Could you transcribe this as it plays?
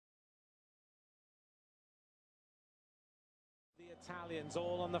Italians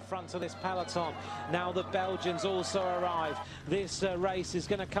all on the front of this peloton. Now the Belgians also arrive. This race is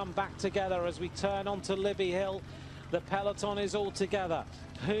going to come back together as we turn onto Libby Hill. The peloton is all together.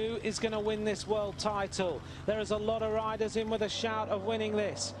 Who is going to win this world title? There is a lot of riders in with a shout of winning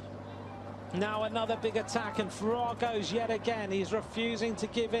this. Now another big attack, and Farrar goes yet again. He's refusing to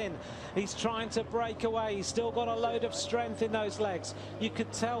give in. He's trying to break away. He's still got a load of strength in those legs. You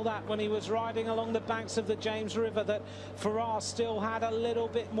could tell that when he was riding along the banks of the James River, that Farrar still had a little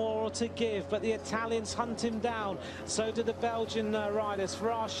bit more to give, but the Italians hunt him down. So do the Belgian riders.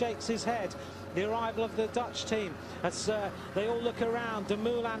 Farrar shakes his head. The arrival of the Dutch team, as they all look around. De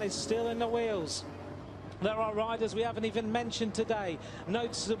Moulin is still in the wheels. There are riders we haven't even mentioned today.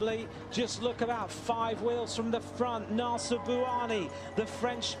 Noticeably, just look about 5 wheels from the front. Nasser Bouhanni, the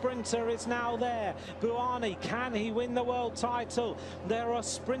French sprinter, is now there. Bouhanni, can he win the world title? They are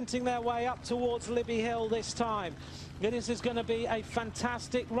sprinting their way up towards Libby Hill this time. This is going to be a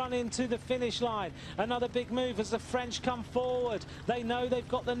fantastic run into the finish line. Another big move as the French come forward. They know they've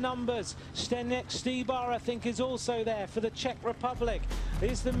got the numbers. Zdeněk Štýbar, I think, is also there for the Czech Republic.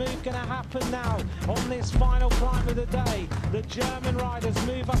 Is the move going to happen now on this final climb of the day? The German riders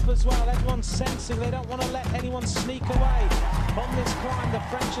move up as well. Everyone's sensing they don't want to let anyone sneak away on this climb. The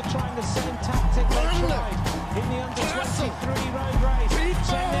French are trying the same tactic they tried in the under-23 road race.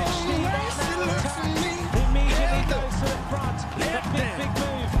 Zdeněk Štýbar now attacks. Immediately goes to the front. A big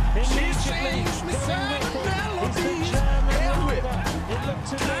move. Immediately going with it is the German rider. It looked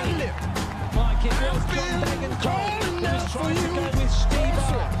to me like it was John Degenkolb who was trying to go with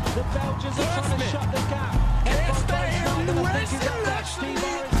Štýbar. The Belgians are trying to shut the gap. Everyone goes now, and I think it's up that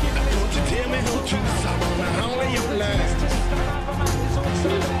Štýbar is giving it. Don't you tell me no truth, I wanna holler your line. Is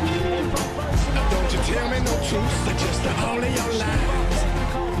also there. Don't you tell me no truth, I just to holler your line.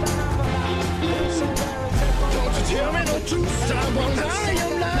 Don't you tell me no truth, I wanna holler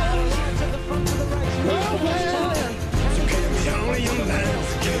your line. Oh well, so give me all of your lines,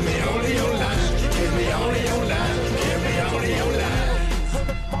 give me all of your lines, give me all of your lines, give me all of your lines. For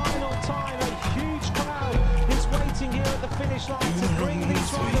the final time, a huge crowd is waiting here at the finish line to bring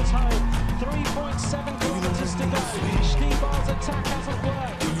these riders home. 3.7 kilometers to go. Štýbar's attack hasn't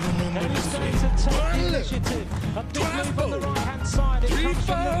worked, and he's going to take the initiative. A big move on the right-hand side. It comes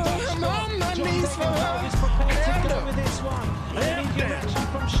from the Dutch. John Degenkolb is prepared to go with this one. An immediate reaction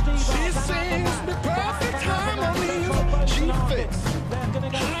from Štýbar. She sings the perfect harmony. She fits. They're going to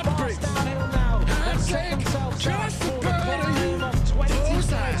go fast downhill now. They set themselves up for the climb of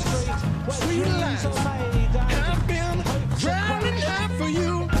 23rd Street, where dreams are made. I've been drowning out for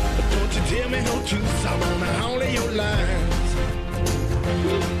you. Don't you tell me no truth, I wanna holler your lines.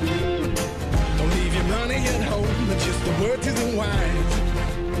 Don't leave your money at home, it's just the word to the wise.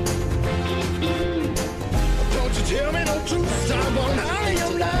 Don't you tell me no truth, I wanna holler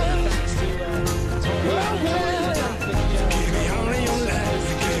your lines. Oh well, give me all of your lines,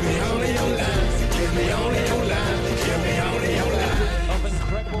 give me all of your lines, give me all of your lines, give me all of your lines. Of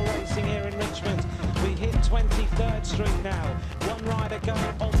incredible racing here in Richmond. We hit 23rd Street now. One rider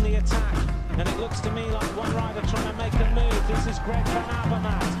going on the attack, and it looks to me like one rider trying to make a move. This is Greg Van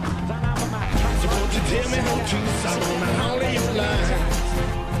Avermaet. Van Avermaet. So don't you tell me no truth, I wanna holler your lines.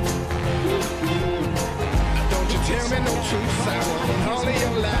 Don't you tell me no truth, I wanna holler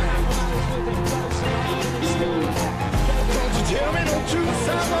your lines. Don't you tell me no truth,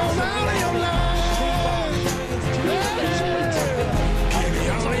 I wanna holler your lines. Give me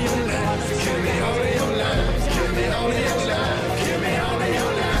all of your lines, give me all of your lines, give me all of your lines, give me all of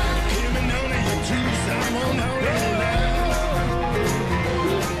your lines. Give me none of your truths, I wanna holler your lines.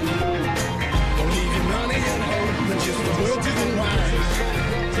 Don't leave your money at home, but just the world to the wise.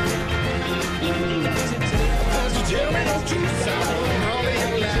 Don't you tell me no truths, I wanna holler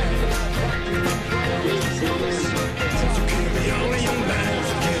your lines. So give me all of your lines,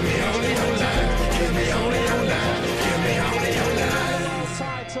 give me all of your lines, give me all of your lines, give me all of your lines.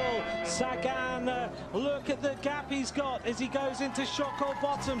 Title, Sagan, look at the gap he's got as he goes into shock or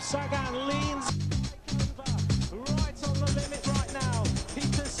bottom. Sagan leans over, right on the limit right now.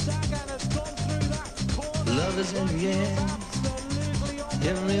 Peter Sagan has gone through that corner. Love is in the air, Absolutely on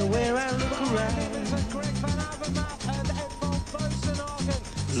everywhere I look around. Greg Van Avermaet and Edvald Boasson.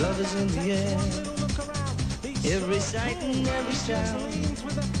 Love is in the air, Little look around. He's every sight and every sound. leans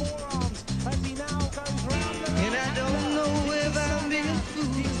with the forearms as he now goes round the And I don't know if I'm being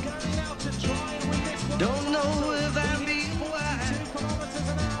fooled, He's going out to try and win this one. don't know if I'm being 2 wise, kilometers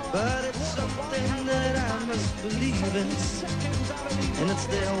an hour. but it's something that I must believe in. And it's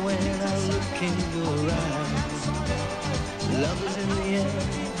there when I look in your eyes. Love is in the air,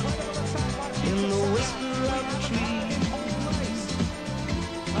 in the whisper of the trees.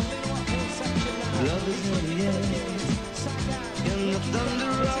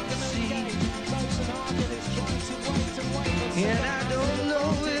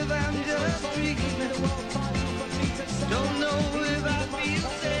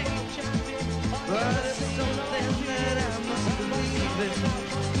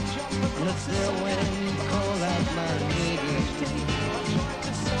 And it's there when you call out my name.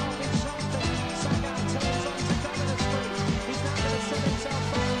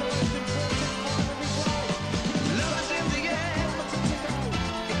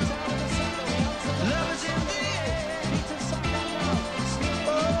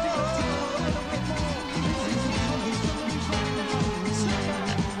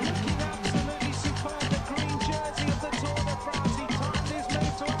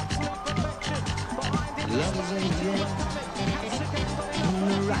 Love is in the air, on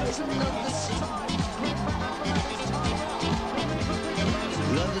the rising of the sun.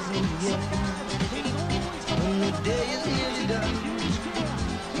 Love is in the air, when the day is nearly done.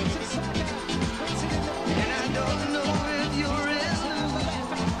 And I don't know if you're in,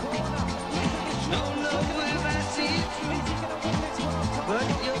 don't know if I see it through, but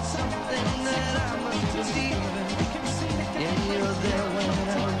you're something that I must believe in, and you're there when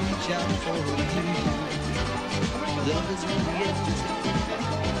I reach out for you. Love is in the air,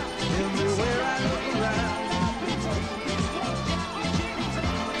 everywhere I look around.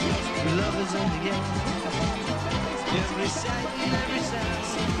 Love is in the air, every sight and every sound.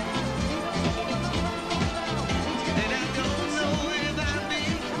 And I don't know if I'm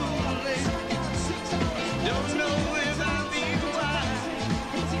being foolish, don't know if I'm being wise,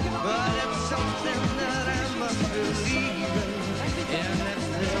 but it's something that I must believe in, and it's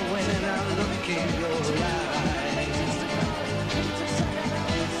there when I look in your eyes.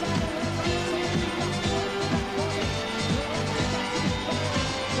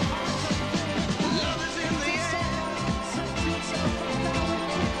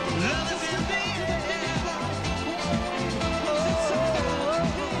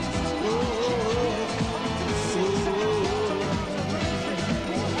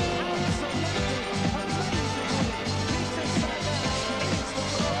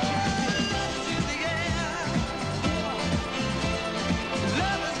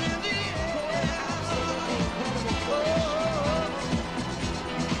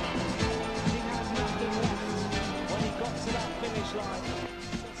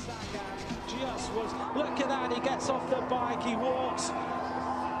 Look at that, he gets off the bike, he walks.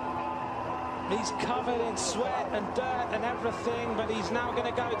 He's covered in sweat and dirt and everything, but he's now going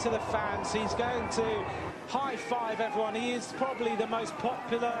to go to the fans. He's going to high-five everyone. He is probably the most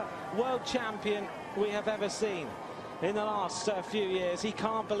popular world champion we have ever seen in the last few years. He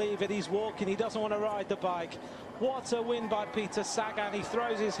can't believe it. He's walking. He doesn't want to ride the bike. What a win by Peter Sagan. He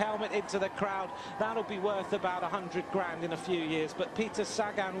throws his helmet into the crowd. That'll be worth about 100 grand in a few years. But Peter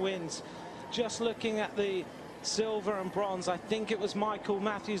Sagan wins. Just looking at the silver and bronze, I think it was Michael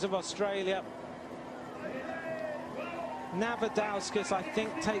Matthews of Australia. Navadauskas, I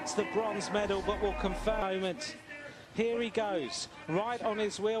think, takes the bronze medal, but will confirm moment. Here he goes, right on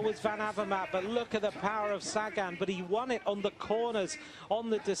his wheel with Van Avermaet, but look at the power of Sagan, but he won it on the corners, on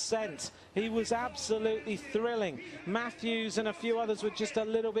the descent. He was absolutely thrilling. Matthews and a few others were just a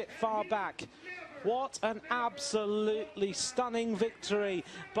little bit far back. What an absolutely stunning victory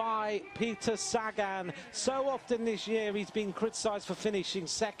by Peter Sagan. So often this year he's been criticised for finishing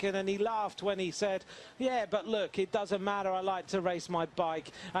second, and he laughed when he said, yeah, but look, it doesn't matter, I like to race my bike,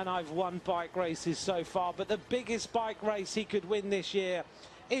 and I've won bike races so far. But the biggest bike race he could win this year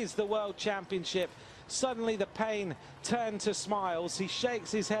is the World Championship. Suddenly the pain turned to smiles. He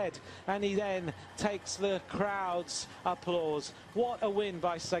shakes his head, and he then takes the crowd's applause. What a win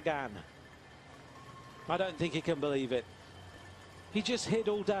by Sagan. I don't think he can believe it. He just hid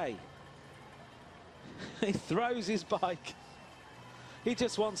all day. He throws his bike. He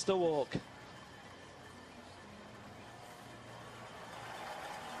just wants to walk.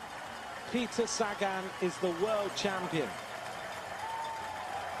 Peter Sagan is the world champion.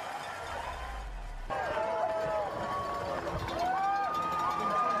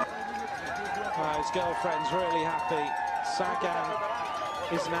 His girlfriend's really happy.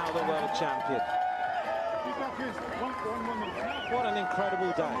 Sagan is now the world champion. What an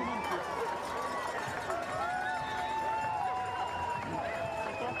incredible day.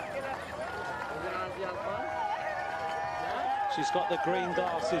 She's got the green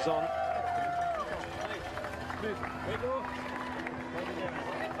glasses on.